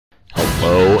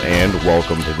and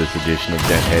welcome to this edition of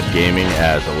Dent Head Gaming.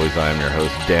 As always, I am your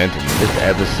host, Dent. In this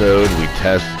episode, we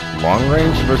test long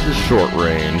range versus short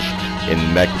range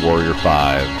in Mech Warrior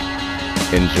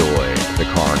 5. Enjoy the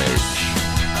carnage.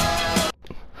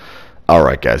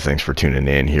 Alright guys, thanks for tuning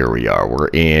in. Here we are. We're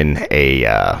in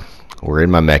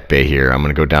my mech bay here. I'm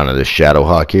going to go down to the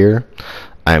Shadowhawk here.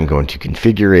 I'm going to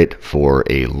configure it for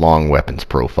a long weapons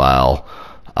profile.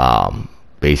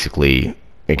 Basically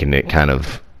making it kind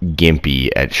of gimpy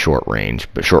at short range,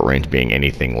 but short range being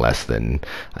anything less than,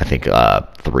 I think,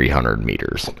 300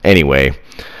 meters. Anyway,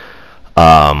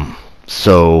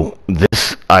 so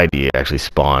this idea actually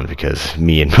spawned because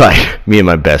me and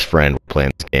my best friend were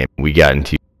playing this game. We got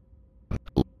into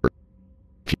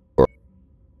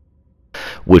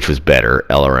which was better,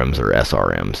 LRMs or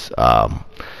SRMs.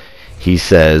 He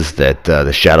says that the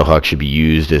Shadowhawk should be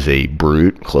used as a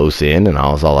brute close in, and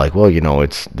I was all like, well, you know,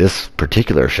 it's this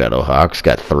particular Shadowhawk's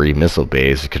got 3 missile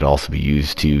bays. It could also be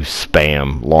used to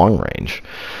spam long range.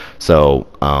 So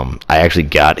I actually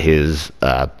got his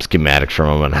schematics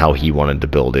from him on how he wanted to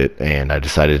build it, and I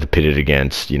decided to pit it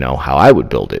against, you know, how I would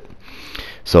build it.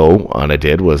 So what I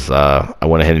did was I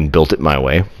went ahead and built it my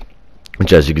way.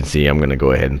 Which, as you can see, I'm going to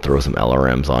go ahead and throw some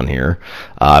LRMs on here.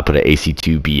 I put an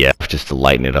AC2BF just to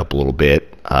lighten it up a little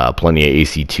bit. Plenty of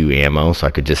AC2 ammo, so I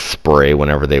could just spray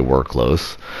whenever they were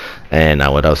close. And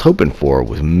what I was hoping for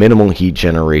was minimal heat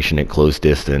generation at close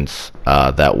distance.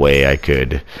 That way I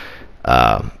could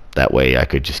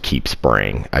just keep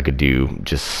spraying. I could do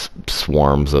just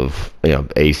swarms of, you know,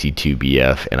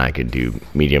 AC2BF, and I could do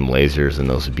medium lasers, and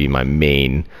those would be my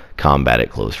main combat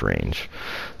at close range.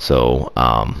 So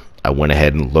I went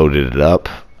ahead and loaded it up.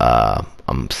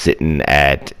 I'm sitting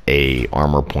at a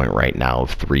armor point right now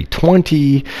of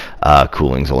 320.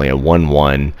 Cooling's only at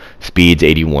 1.1. Speed's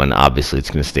 81. Obviously, it's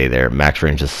going to stay there. Max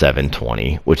range is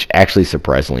 720, which actually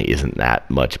surprisingly isn't that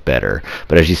much better.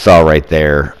 But as you saw right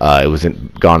there, it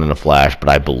wasn't gone in a flash, but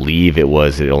I believe it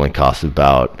only cost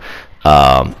about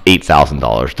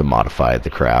 $8,000 to modify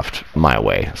the craft my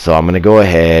way. So I'm going to go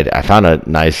ahead. I found a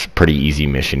nice, pretty easy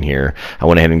mission here. I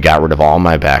went ahead and got rid of all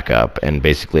my backup, and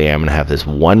basically I'm going to have this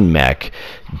one mech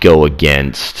go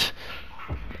against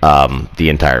the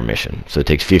entire mission. So it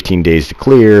takes 15 days to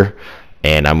clear,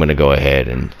 and I'm going to go ahead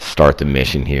and start the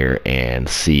mission here and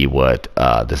see what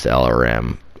this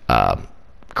LRM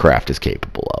craft is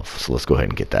capable of. So let's go ahead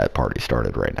and get that party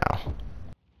started right now.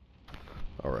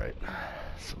 Alright.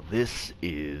 So this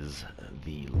is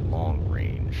the long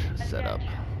range setup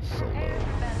solo.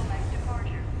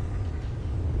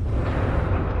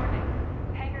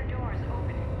 Hangar doors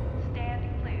open.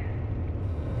 Stand clear.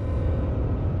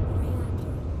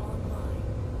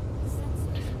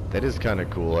 That is kind of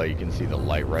cool. You can see the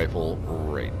light rifle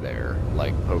right there,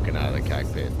 like poking out of the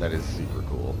cockpit. That is super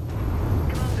cool.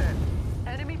 Commander,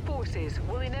 enemy forces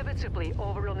will inevitably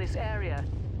overrun this area.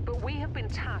 But we have been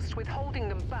tasked with holding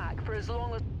them back for as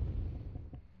long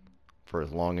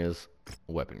as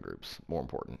weapon groups, more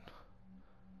important.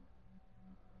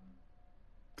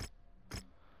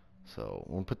 So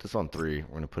we'll put this on 3. We're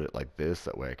going to put it like this.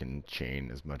 That way I can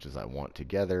chain as much as I want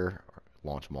together, or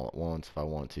launch them all at once if I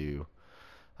want to.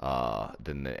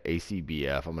 Then the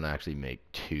ACBF, I'm going to actually make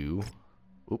 2.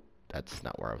 Oop, that's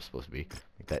not where I was supposed to be.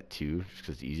 Make that 2 just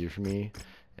because it's easier for me.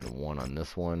 And 1 on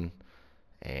this one.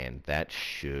 And that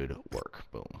should work.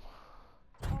 Boom.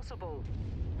 possible.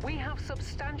 We have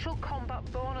substantial combat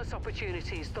bonus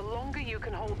opportunities the longer you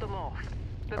can hold them off.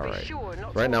 But All be right. sure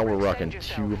not Right to now we're overextend rocking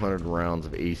yourself. 200 rounds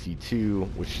of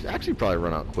AC2, which actually probably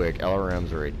run out quick.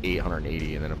 LRMs are at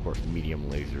 880, and then of course medium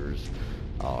lasers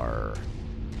are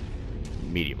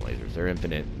medium lasers. They're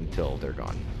infinite until they're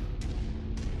gone.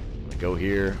 I'm gonna go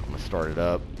here. I'm gonna start it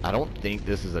up. I don't think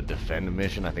this is a defend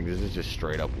mission. I think this is just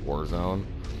straight up war zone.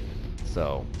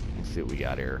 So let's see what we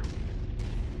got here.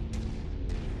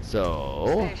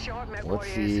 So Stay sharp, Mech let's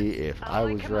warriors. see if I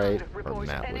Allied was Command right or reports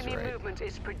Matt was enemy right. movement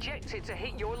is projected to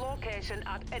hit your location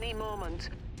at any moment.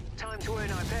 Time to earn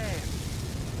our pay.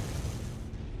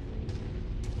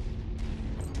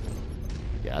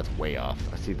 Yeah, that's way off.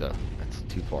 I see that's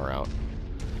too far out.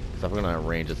 So I'm gonna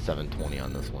range at 720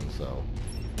 on this one, so.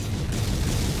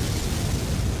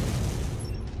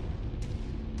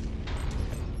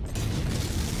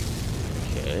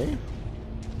 Okay.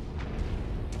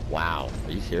 Wow,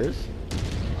 are you serious?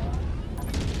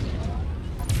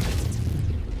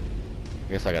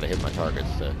 I guess I gotta hit my targets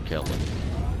to kill them.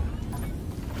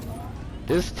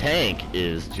 This tank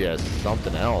is just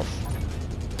something else.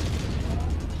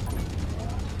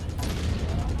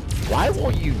 Why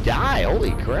won't you die?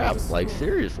 Holy crap, like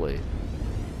seriously.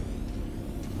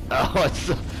 Oh,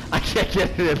 I can't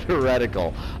get it in the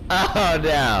reticle. Oh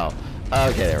no.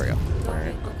 Okay, there we go.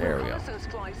 Alright, there we go. Reconnaissance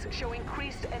flights show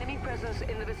increased enemy presence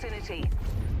in the vicinity.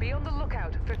 Be on the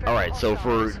lookout for further Alright, so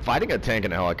for hostiles. fighting a tank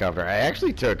and a helicopter, I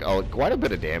actually took quite a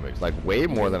bit of damage. Like, way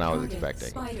more than I was expecting.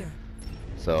 Spider.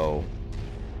 So...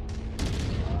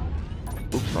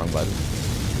 Oops, wrong button.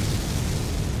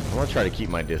 I'm gonna try to keep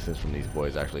my distance from these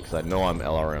boys, actually, because I know I'm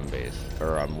LRM based.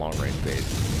 Or I'm long range based.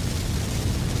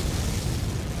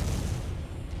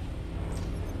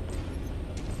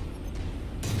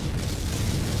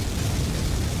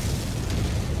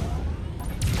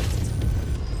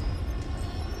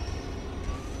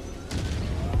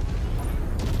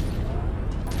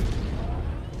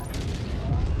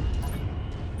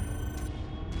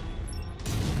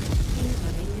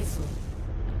 Incoming missile.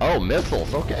 Oh,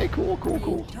 missiles! Okay, cool.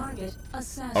 Target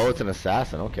assassin. Oh, it's an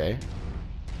assassin, okay.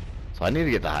 So I need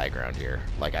to get the high ground here.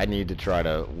 Like, I need to try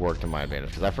to work to my advantage,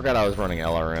 because I forgot I was running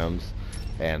LRMs,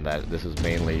 and that this is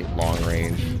mainly long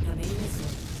range. Incoming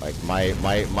missile. Like,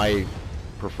 my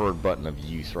preferred button of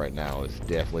use right now is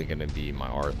definitely going to be my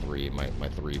R3, my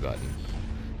 3 button.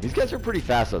 These guys are pretty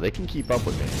fast, though. They can keep up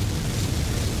with me.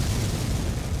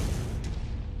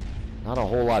 Not a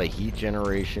whole lot of heat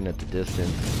generation at the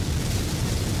distance.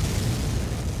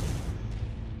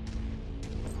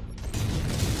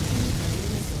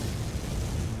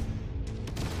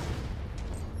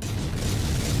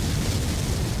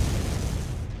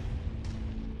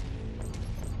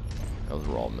 Those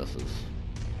were all misses.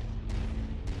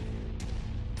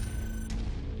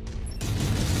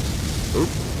 Oop,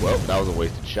 well, that was a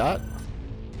wasted shot.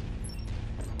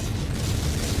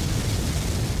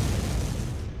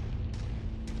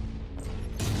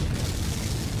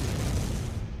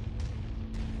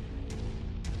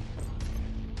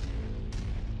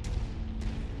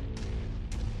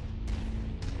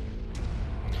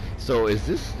 So is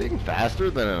this thing faster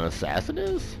than an assassin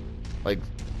is? Like,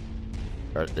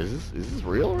 is this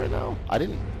real right now? I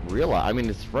didn't realize. I mean,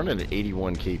 it's running at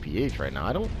 81 kph right now.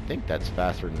 I don't think that's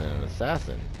faster than an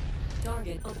assassin.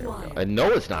 Target acquired. I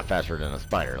know it's not faster than a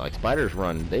spider. Like, spiders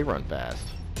they run fast.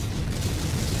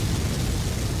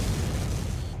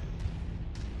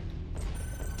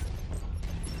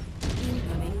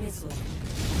 Incoming missile.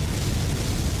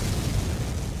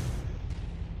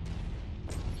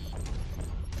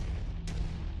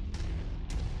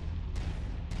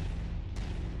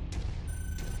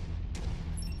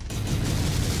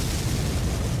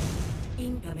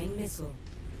 Incoming missile.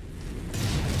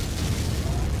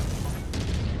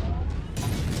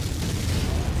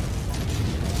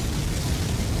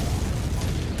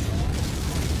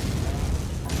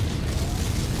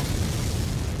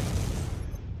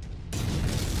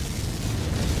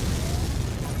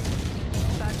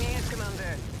 Bad news,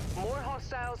 Commander. More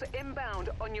hostiles inbound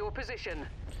on your position.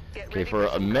 Get Okay, ready for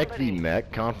a some mech company. v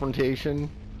mech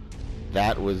confrontation,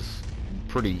 that was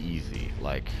pretty easy.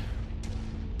 Like,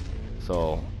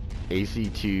 so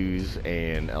AC2s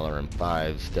and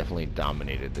LRM5s definitely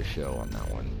dominated the show on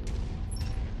that one.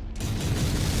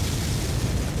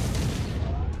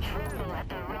 Tremble at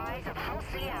the rise of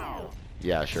Halcyon.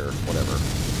 Yeah, sure, whatever.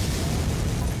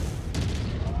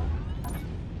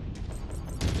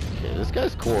 Okay, this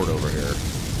guy's cord over here.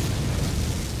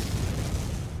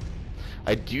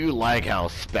 I do like how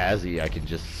spazzy I can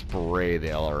just spray the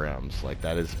LRMs. Like,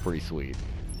 that is pretty sweet.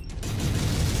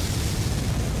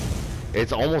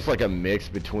 It's almost like a mix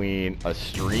between a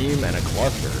stream and a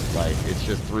cluster. Like, it's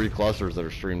just 3 clusters that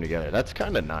are streamed together. That's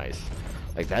kind of nice.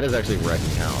 Like, that is actually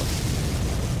wrecking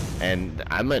house. And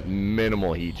I'm at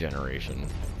minimal heat generation.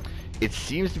 It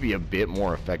seems to be a bit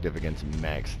more effective against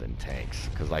mechs than tanks.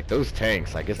 Because, like, those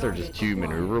tanks, I guess they're just too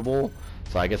maneuverable.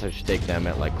 So I guess I should take them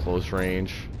at, like, close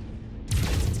range.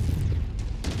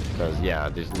 Because, yeah,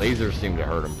 these lasers seem to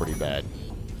hurt them pretty bad.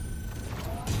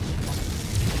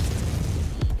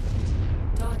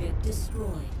 Target destroyed.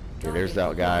 Okay, there's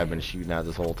that guy I've been shooting at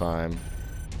this whole time.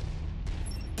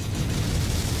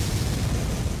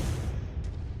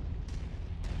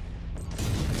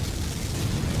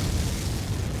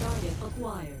 Target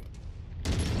acquired.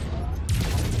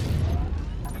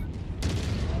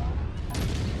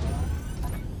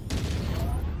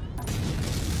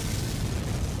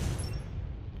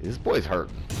 This boy's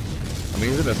hurting. I mean,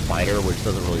 he's in a spider, which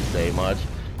doesn't really say much.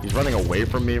 He's running away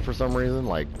from me for some reason,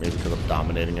 like maybe because I'm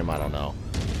dominating him, I don't know.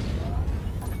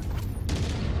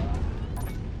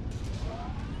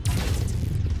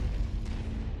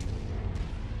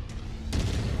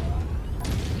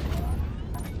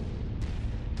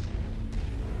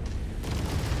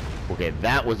 Okay,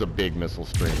 that was a big missile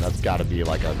stream. That's got to be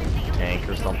like a tank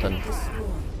or something. Destroyed.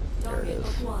 There it Target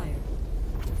is. acquired.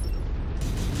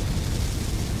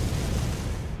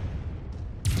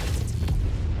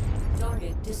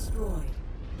 destroyed.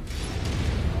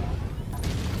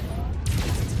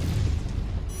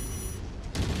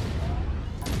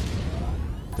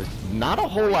 There's not a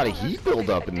whole lot of heat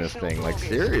buildup in this thing. Like,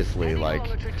 seriously, like,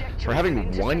 for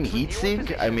having one heat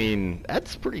sink, I mean,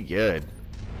 that's pretty good.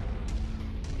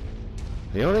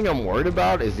 The only thing I'm worried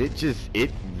about is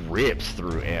it rips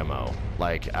through ammo.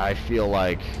 Like, I feel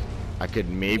like I could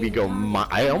maybe go,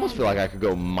 I almost feel like I could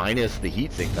go minus the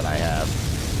heatsink that I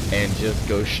have and just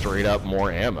go straight up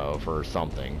more ammo for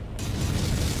something.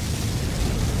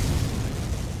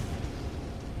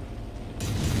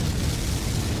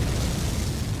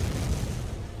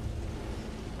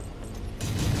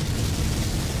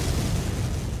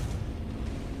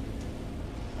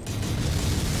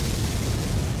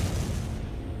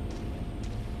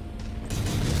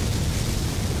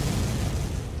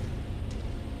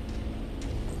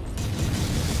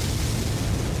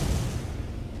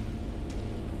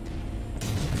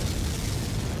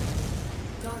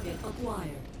 Target acquired.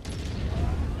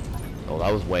 Oh,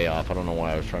 that was way off. I don't know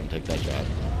why I was trying to take that shot.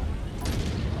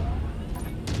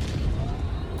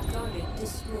 Target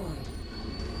destroyed.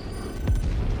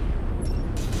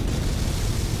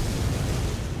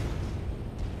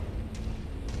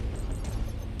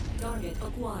 Target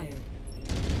acquired.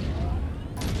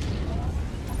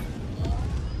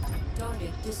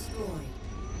 Target destroyed.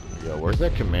 Yo, where's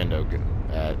that commando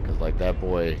at? Because, like, that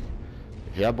boy,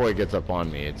 if that boy gets up on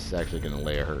me, it's actually going to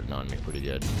lay a hurting on me pretty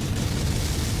good.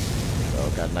 So,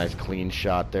 got a nice clean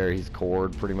shot there. He's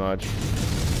cored pretty much.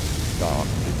 Oh,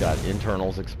 he's got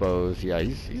internals exposed. Yeah,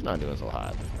 he's not doing so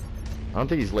hot. I don't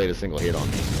think he's laid a single hit on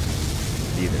me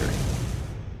either.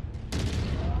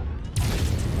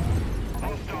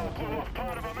 Hostile blew off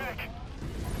part of a mech.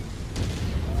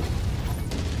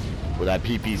 With that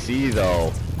PPC,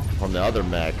 though, from the other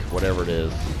mech, whatever it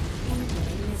is.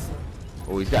 Incoming missile.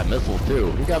 Oh, he's got missiles,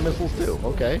 too. He got missiles, too.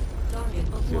 Okay. Target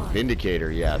acquired.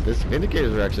 Vindicator, yeah. This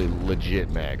Vindicators are actually legit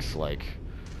mechs. Like,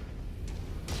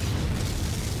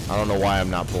 I don't know why I'm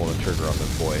not pulling the trigger on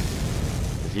this boy.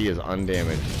 'Cause he is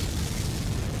undamaged.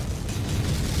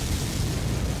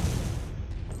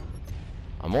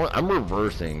 I'm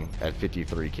reversing at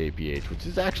 53 kph, which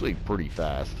is actually pretty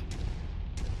fast.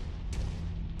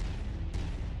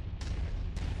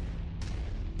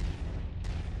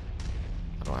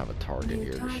 I don't have a target New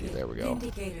here to shoot. target, There we go.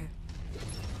 Vindicator.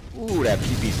 Ooh, that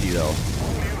PPC though.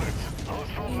 All units,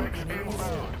 hostile mechs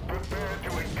inbound. Prepare to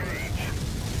engage.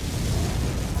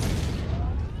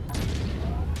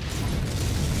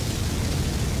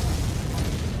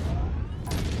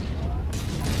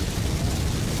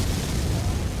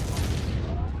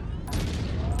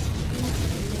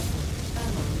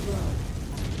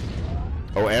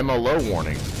 Oh, ammo low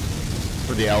warning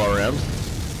for the LRMs.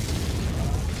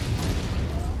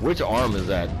 Which arm is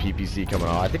that PPC coming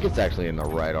off? I think it's actually in the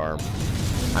right arm.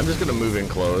 I'm just gonna move in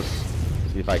close,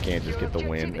 see if I can't just get the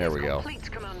win. There we go.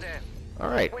 All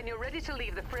right. When you're ready to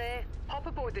leave the fray, hop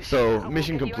aboard the ship So and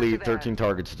mission we'll get you complete. out of there. 13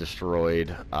 targets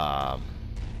destroyed. I'm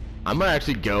gonna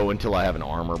actually go until I have an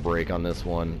armor break on this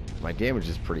one. My damage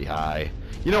is pretty high.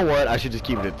 You know what? I should just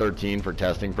keep it at 13 for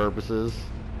testing purposes.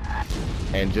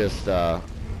 And just, yeah,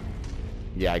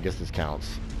 I guess this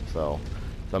counts. So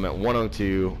I'm at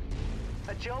 102.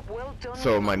 A job well done,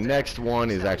 So my Commander. next one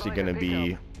is Sounds actually like going a to big be,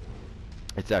 help.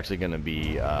 it's actually going to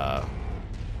be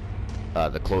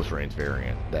the close range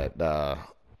variant.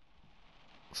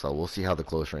 So we'll see how the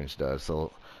close range does.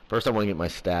 So first I want to get my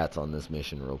stats on this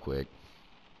mission real quick.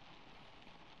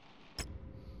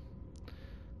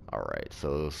 Alright,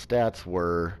 so stats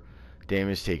were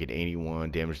damage taken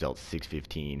 81, damage dealt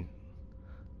 615,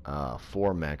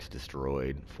 4 mechs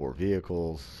destroyed, 4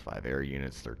 vehicles, 5 air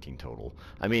units, 13 total.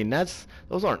 I mean,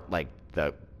 those aren't like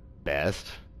the best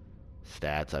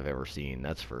stats I've ever seen,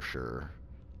 that's for sure.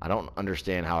 I don't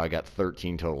understand how I got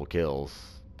 13 total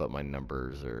kills, but my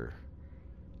numbers are...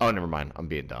 Oh, never mind, I'm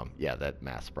being dumb. Yeah, that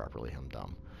maths properly, I'm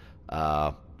dumb.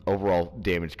 Overall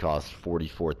damage cost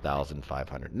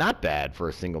 44,500. Not bad for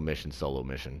a single mission, solo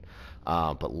mission.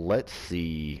 But let's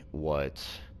see what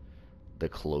the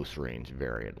close range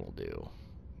variant will do.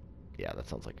 Yeah, that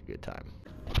sounds like a good time.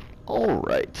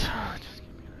 Alright. Just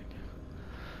give me an idea.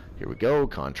 Here we go.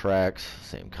 Contracts.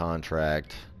 Same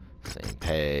contract. Same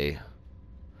pay.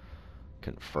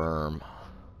 Confirm.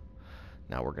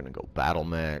 Now we're going to go battle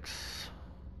mechs.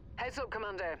 Heads up,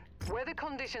 Commander. Weather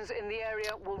conditions in the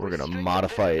area will We're going to restrict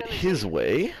modify it visibility. his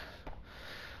way.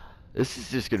 This is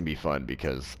just going to be fun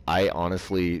because I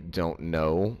honestly don't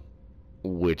know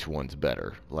which one's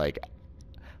better. Like,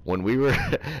 when we were,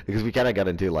 because we kind of got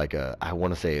into like I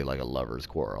want to say like a lover's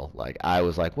quarrel. Like I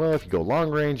was like, well, if you go long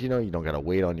range, you know, you don't got to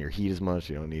wait on your heat as much.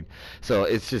 You don't need. So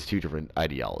it's just two different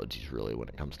ideologies really when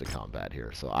it comes to combat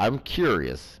here. So I'm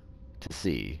curious to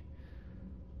see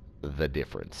the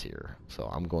difference here. So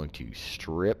I'm going to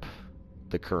strip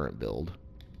the current build.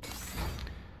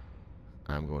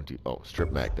 I'm going to,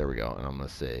 strip mech, there we go. And I'm going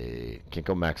to say, can't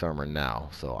go max armor now.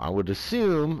 So I would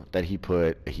assume that he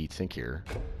put a heatsink here.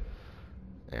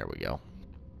 There we go.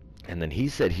 And then he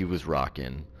said he was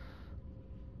rocking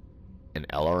an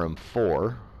LRM-4,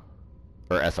 or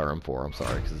SRM-4, I'm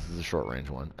sorry, because this is a short range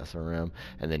one, SRM,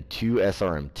 and then 2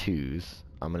 SRM-2s.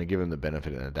 I'm going to give him the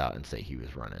benefit of the doubt and say he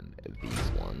was running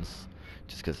these ones,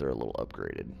 just because they're a little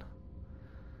upgraded.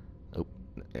 Oh,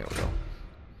 there we go.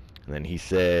 And then he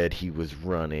said he was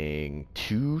running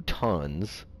 2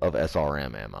 tons of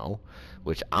SRM ammo,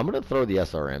 which I'm going to throw the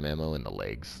SRM ammo in the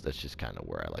legs. That's just kind of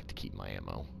where I like to keep my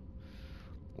ammo,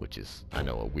 which is, I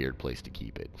know, a weird place to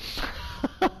keep it.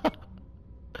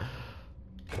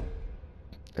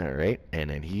 Alright,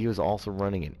 and then he was also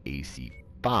running an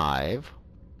AC-5.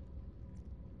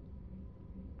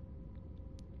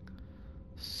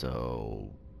 So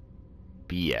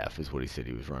BF is what he said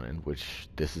he was running, which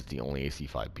this is the only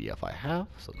AC-5 BF I have,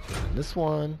 so he's running this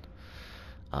one.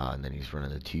 And then he's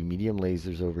running the 2 medium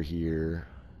lasers over here.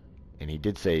 And he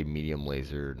did say medium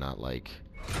laser, not like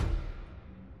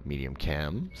medium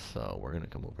chem. So we're going to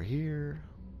come over here.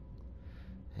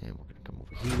 And we're going to come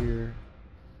over here.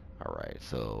 Alright,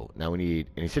 so now we need,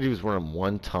 and he said he was running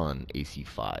 1 ton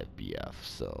AC-5 BF.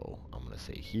 So I'm going to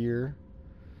say here.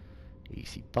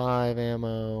 AC-5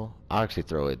 ammo. I'll actually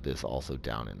throw this also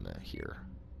down in the here.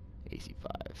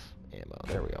 AC-5 ammo.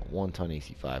 There we go. 1 ton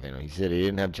AC-5 ammo. He said he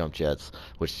didn't have jump jets,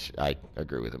 which I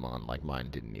agree with him on. Like mine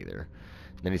didn't either.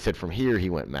 And then he said from here he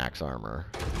went max armor.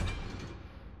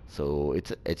 So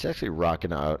it's actually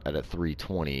rocking out at a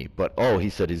 320. But he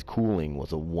said his cooling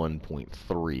was a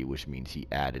 1.3, which means he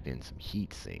added in some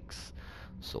heat sinks.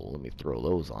 So let me throw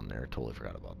those on there. Totally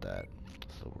forgot about that.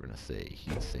 So we're gonna say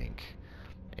heat sink.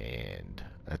 And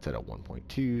that's at a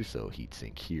 1.2, so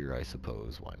heatsink here, I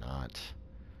suppose. Why not?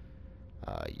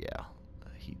 Yeah,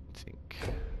 heatsink.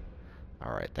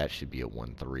 Alright, that should be a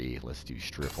 1.3. Let's do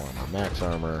strip armor, max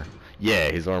armor.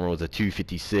 Yeah, his armor was a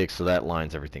 256, so that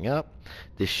lines everything up.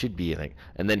 This should be, I think.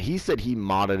 And then he said he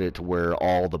modded it to where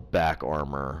all the back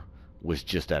armor was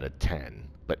just at a 10,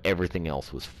 but everything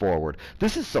else was forward.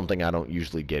 This is something I don't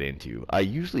usually get into. I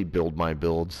usually build my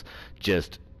builds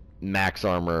just max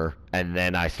armor, and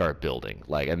then I start building,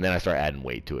 and then I start adding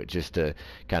weight to it just to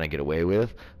kind of get away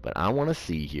with. But I want to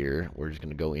see here, we're just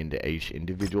going to go into each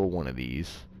individual one of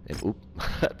these, and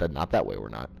not that way, we're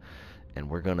not. And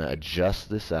we're going to adjust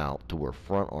this out to where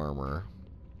front armor,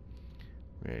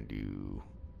 we're going to do,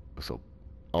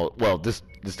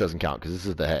 this doesn't count because this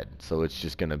is the head, so it's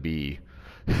just going to be,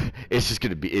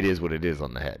 it is what it is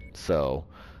on the head. So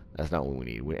that's not what we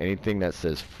need. Anything that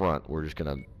says front, we're just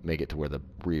going to make it to where the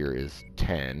rear is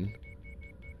 10.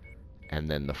 And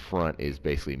then the front is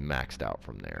basically maxed out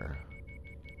from there.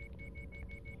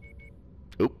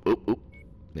 Oop.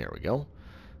 There we go.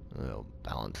 We'll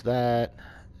balance that.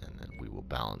 And then we will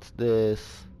balance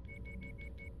this.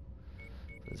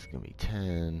 So this is going to be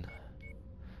 10.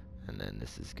 And then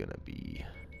this is going to be...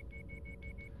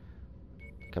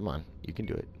 Come on, you can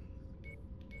do it.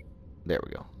 There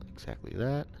we go. Exactly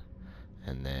that.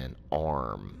 And then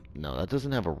arm. No, that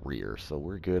doesn't have a rear, so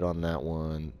we're good on that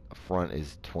one. Front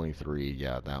is 23.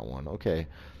 Yeah, that one. Okay.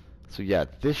 So yeah,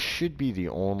 this should be the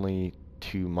only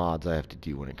 2 mods I have to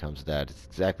do when it comes to that. It's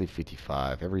exactly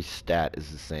 55. Every stat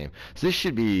is the same. So this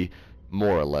should be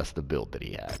more or less the build that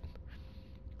he had.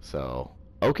 So,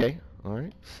 okay.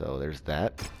 Alright, so there's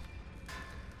that.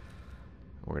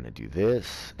 We're going to do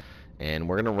this. And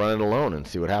we're going to run it alone and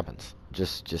see what happens.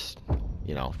 Just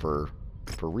you know, for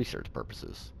research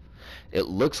purposes. It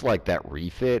looks like that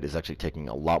refit is actually taking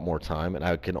a lot more time, and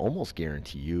I can almost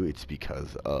guarantee you it's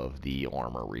because of the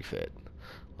armor refit.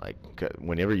 Like,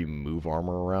 whenever you move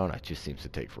armor around, it just seems to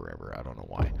take forever. I don't know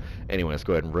why. Anyway, let's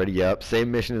go ahead and ready up. Same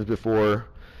mission as before.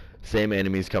 Same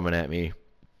enemies coming at me.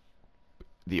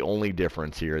 The only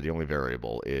difference here, the only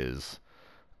variable, is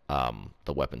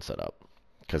the weapon setup.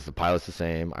 Because the pilot's the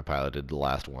same. I piloted the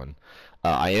last one.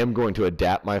 I am going to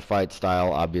adapt my fight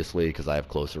style, obviously, because I have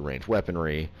closer range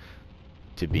weaponry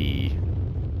to be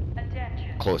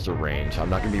closer range. I'm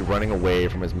not going to be running away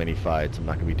from as many fights. I'm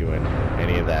not going to be doing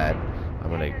any of that. I'm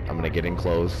gonna get in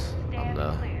close. I'm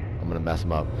gonna mess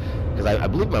them up. Because I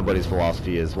believe my buddy's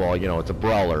philosophy is, well, you know, it's a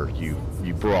brawler. You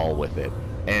brawl with it.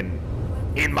 And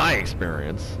in my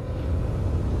experience,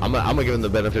 I'm gonna give him the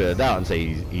benefit of the doubt and say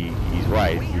he's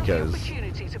right We have the because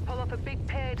opportunity to pull up a big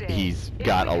payday. he's If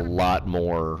got we a can- lot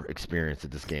more experience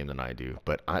at this game than I do.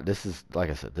 But this is, like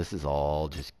I said, this is all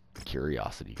just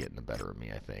curiosity getting the better of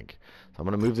me, I think. So I'm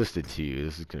going to move this to 2.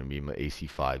 This is going to be my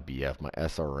AC5 BF, my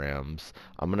SRMs.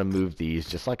 I'm going to move these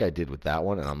just like I did with that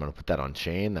one, and I'm going to put that on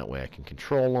chain. That way I can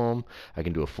control them. I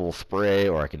can do a full spray,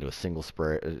 or I can do a single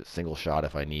spray, single shot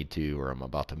if I need to, or I'm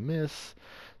about to miss.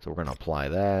 So we're going to apply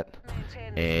that.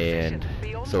 Maintain this And position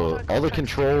beyond so what our all the contract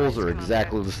controls are stipulates, exactly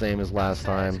Commander. the same as last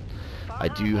That said, time. fire I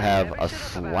do away, have never a shut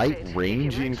up about slight it.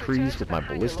 range Your Mech's increase returned with to my the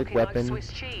hangar ballistic looking like weapon.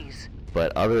 Swiss cheese.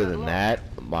 But other Good than luck. that,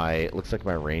 it looks like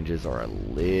my ranges are a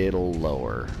little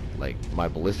lower. Like my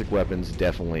ballistic weapon's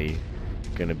definitely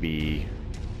gonna be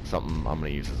something I'm gonna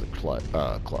use as a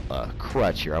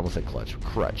crutch here. I almost said clutch.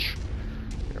 Crutch.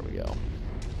 There we go.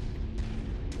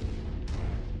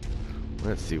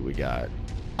 Let's see what we got.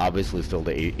 Obviously still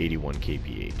the 81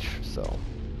 kph. So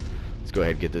let's go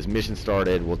ahead and get this mission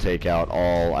started. We'll take out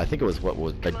all. I think it was like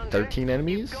Commander, 13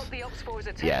 enemies. You've got the Ops Force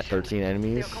attention. Yeah, 13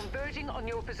 enemies. They're converging on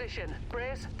your position.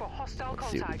 Brace for hostile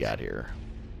Let's see contact. what we got here.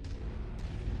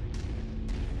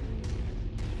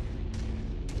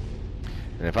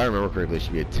 And if I remember correctly, it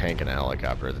should be a tank and a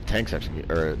helicopter. The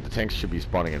tanks should be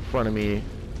spawning in front of me.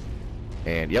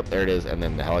 And yep, there it is. And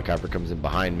then the helicopter comes in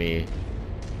behind me.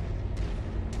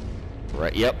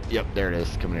 Right, yep, there it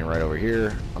is, coming in right over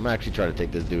here. I'm gonna actually try to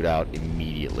take this dude out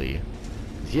immediately.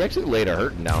 He actually laid a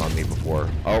hurting down on me before.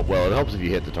 Oh, well, it helps if you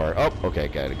hit the target. Oh, okay,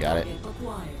 got it. Target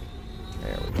acquired.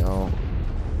 There we go.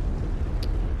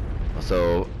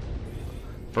 So,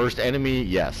 first enemy,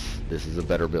 yes, this is a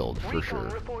better build, for Recon sure.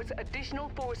 reports additional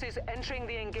forces entering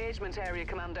the engagement area,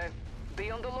 Commander. Be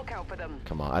on the lookout for them.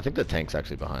 Come on, I think the tank's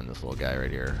actually behind this little guy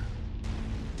right here.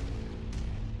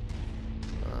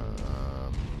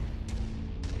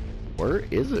 Where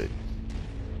is it?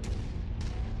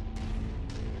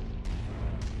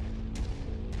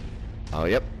 Oh,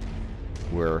 yep.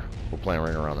 We're playing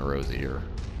right around the rosy here.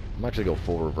 I'm actually go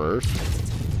full reverse.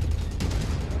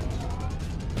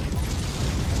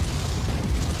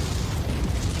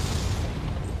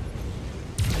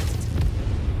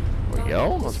 There we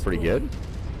go. That's pretty good.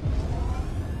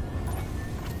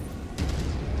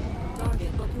 Target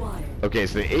acquired. Okay,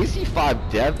 so the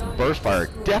AC5 burst fire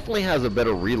definitely has a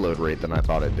better reload rate than I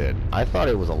thought it did. I thought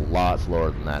it was a lot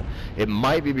slower than that. It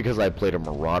might be because I played a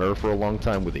Marauder for a long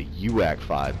time with a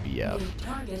UAC5 BF. New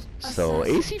target So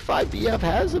assessed. AC5 BF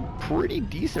has a pretty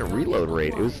decent reload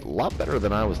rate. It was a lot better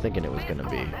than I was thinking it was going to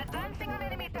be. Advancing on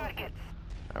enemy targets.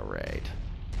 Alright.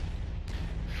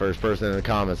 First person in the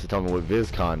comments to tell me what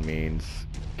VizCon means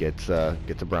gets a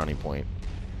brownie point.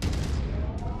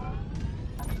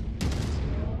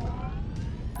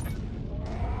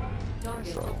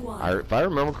 Target So, acquired. if I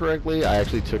remember correctly, I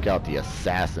actually took out the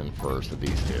assassin first of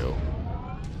these two.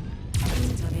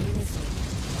 Incoming missile.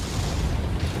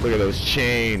 Look at those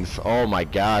chains. Oh my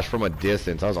gosh, from a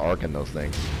distance. I was arcing those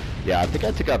things. Yeah, I think I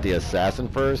took out the assassin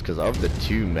first because of the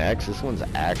two mechs, this one's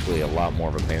actually a lot more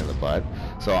of a pain in the butt.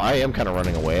 So I am kind of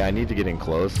running away. I need to get in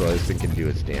close so this thing can do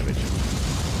its damage.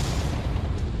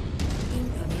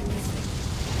 Incoming missile.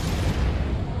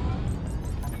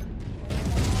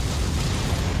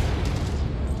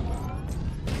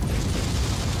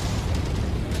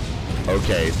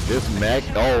 Okay, this mech,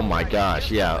 oh my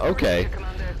gosh, yeah, okay.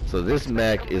 Commander. So this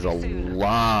mech is a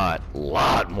lot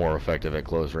more effective at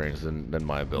close range than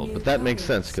my build. But that makes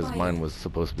sense because mine was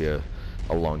supposed to be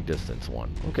a long distance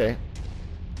one. Okay.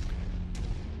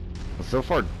 So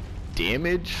far,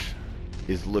 damage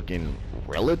is looking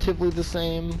relatively the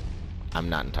same. I'm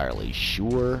not entirely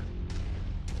sure.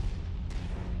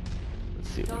 Let's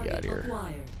see what we got Target here.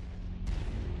 acquired.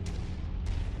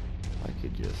 I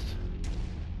could just...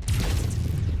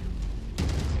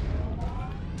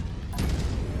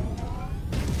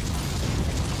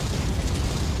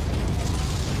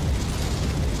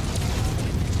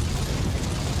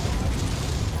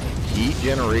 Heat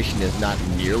generation is not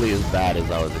nearly as bad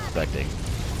as I was expecting.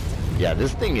 Yeah,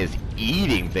 this thing is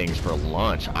eating things for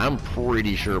lunch. I'm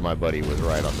pretty sure my buddy was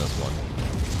right on this one.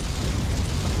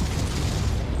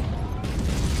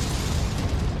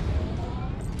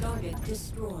 Target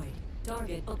destroyed.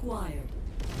 Target acquired.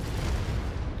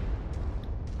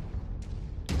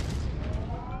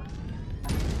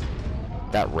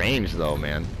 That range though,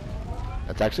 man.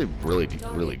 That's actually really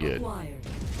Target good. acquired.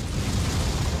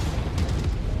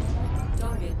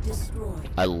 Target destroyed.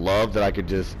 I love that I could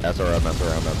just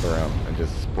SRM, and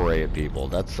just spray at people.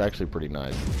 That's actually pretty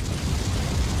nice.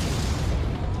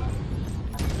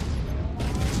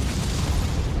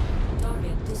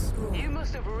 Target destroyed. You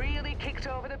must have really kicked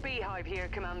over the beehive here,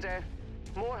 Commander.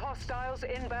 More hostiles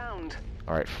inbound.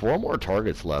 All right, 4 more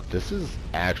targets left. This is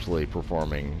actually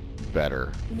performing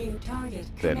better New target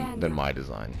than commander. my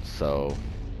design. So,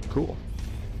 cool.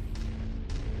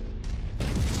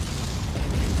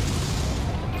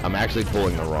 I'm actually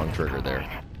pulling the wrong trigger there.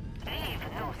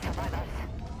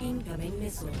 Incoming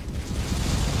missile.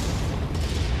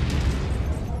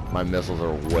 My missiles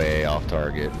are way off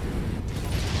target.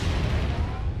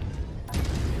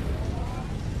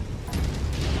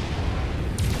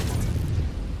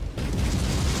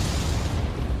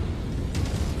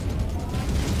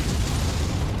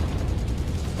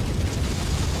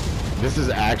 This is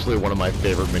actually one of my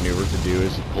favorite maneuvers to do,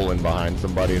 is pull in behind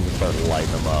somebody and just start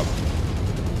lighting them up.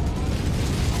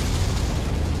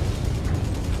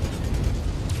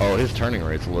 Oh, his turning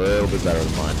rate's a little bit better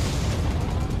than mine.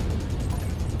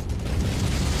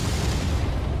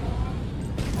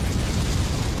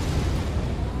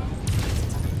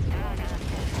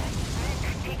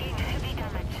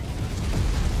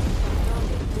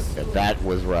 Yeah, that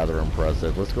was rather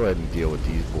impressive. Let's go ahead and deal with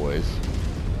these boys.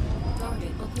 Target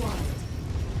acquired.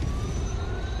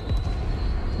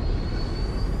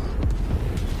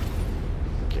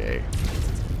 Okay.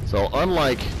 So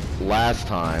unlike last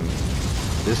time,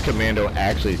 this commando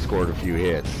actually scored a few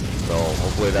hits. So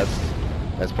hopefully that's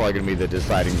probably going to be the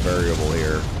deciding variable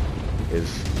here,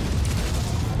 is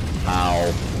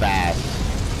how fast.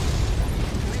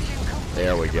 Mission complete,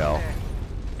 There we go. Commander.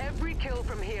 Every kill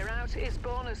from here out is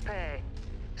bonus pay.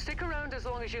 Stick around as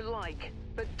long as you like,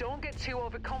 but don't get too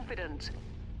overconfident.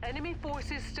 Enemy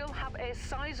forces still have a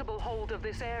sizable hold of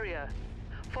this area.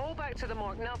 Fall back to the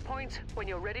mark nav point when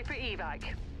you're ready for evac.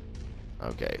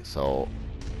 Okay, so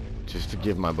just to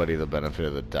give my buddy the benefit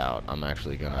of the doubt, I'm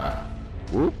actually gonna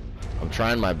whoop. I'm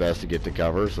trying my best to get to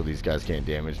cover so these guys can't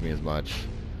damage me as much.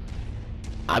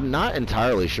 I'm not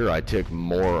entirely sure I took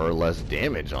more or less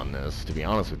damage on this, to be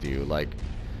honest with you. Like,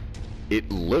 it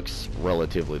looks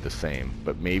relatively the same,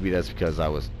 but maybe that's because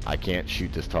I can't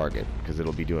shoot this target because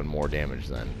it'll be doing more damage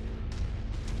then.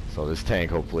 So this tank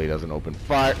hopefully doesn't open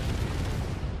fire.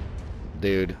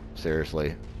 Dude,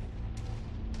 seriously.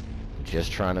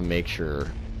 Just trying to make sure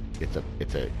it's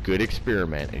a good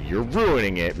experiment, and you're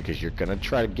ruining it because you're gonna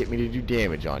try to get me to do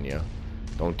damage on you.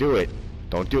 Don't do it.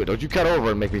 Don't do it. Don't you cut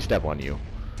over and make me step on you.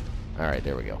 Alright,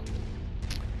 there we go.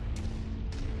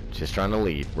 Just trying to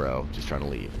leave, bro. Just trying to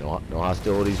leave. No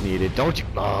hostilities needed. Don't you...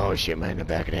 Oh, shit me in the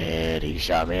back of the head. He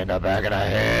shot me in the back of the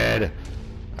head.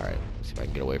 Alright, see if I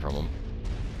can get away from him.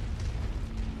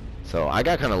 So I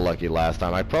got kind of lucky last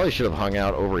time. I probably should have hung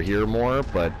out over here more,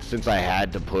 but since I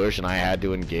had to push and I had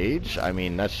to engage, I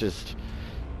mean, that's just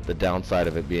the downside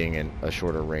of it being in a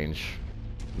shorter range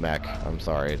mech. I'm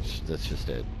sorry, that's just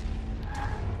it.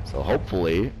 So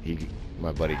hopefully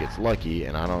my buddy gets lucky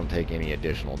and I don't take any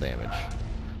additional damage.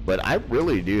 But I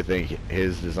really do think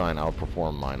his design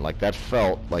outperformed mine. Like, that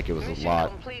felt like it was a Mission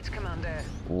lot complete, Commander.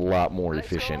 more Let's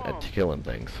efficient go. at killing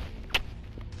things.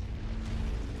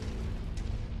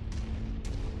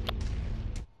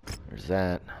 There's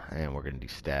that, and we're gonna do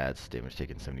stats. Damage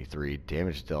taken 73,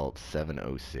 damage dealt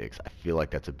 706. I feel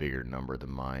like that's a bigger number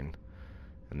than mine.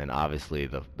 And then obviously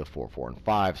the 4, 4, and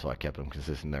 5, so I kept them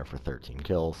consistent there for 13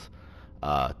 kills.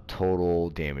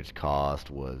 Total damage cost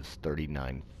was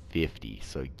 3950.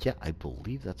 So yeah, I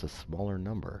believe that's a smaller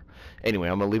number. Anyway,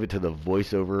 I'm gonna leave it to the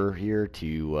voiceover here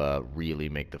to really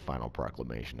make the final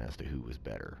proclamation as to who was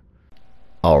better.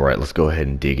 Alright, let's go ahead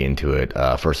and dig into it.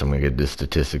 First, I'm going to get the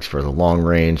statistics for the long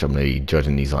range. I'm going to be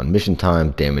judging these on mission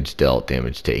time, damage dealt,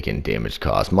 damage taken, damage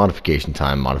cost, modification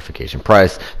time, modification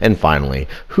price, and finally,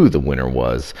 who the winner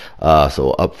was.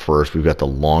 So up first, we've got the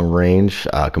long range.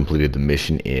 Completed the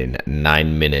mission in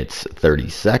 9 minutes, 30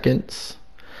 seconds.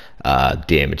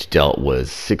 Damage dealt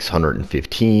was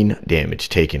 615, damage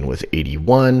taken was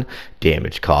 81,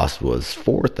 damage cost was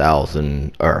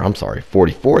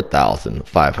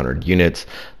 44,500 units,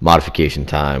 modification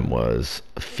time was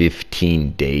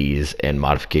 15 days, and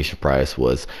modification price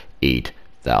was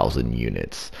 8,000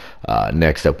 units.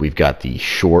 Next up, we've got the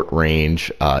short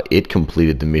range. It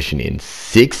completed the mission in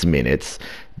 6 minutes,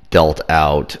 dealt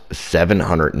out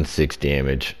 706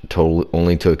 damage, total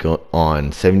only took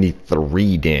on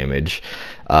 73 damage.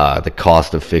 The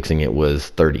cost of fixing it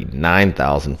was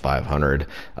 39,500.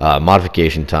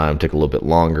 Modification time took a little bit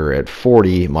longer at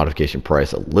 40. Modification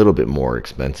price a little bit more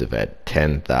expensive at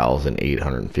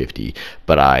 10,850.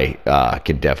 But I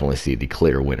can definitely see the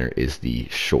clear winner is the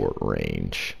short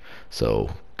range. So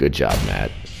good job,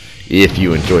 Matt. If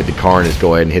you enjoyed the carnage,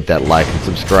 go ahead and hit that like and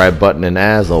subscribe button. And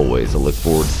as always, I look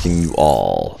forward to seeing you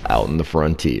all out in the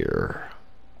frontier.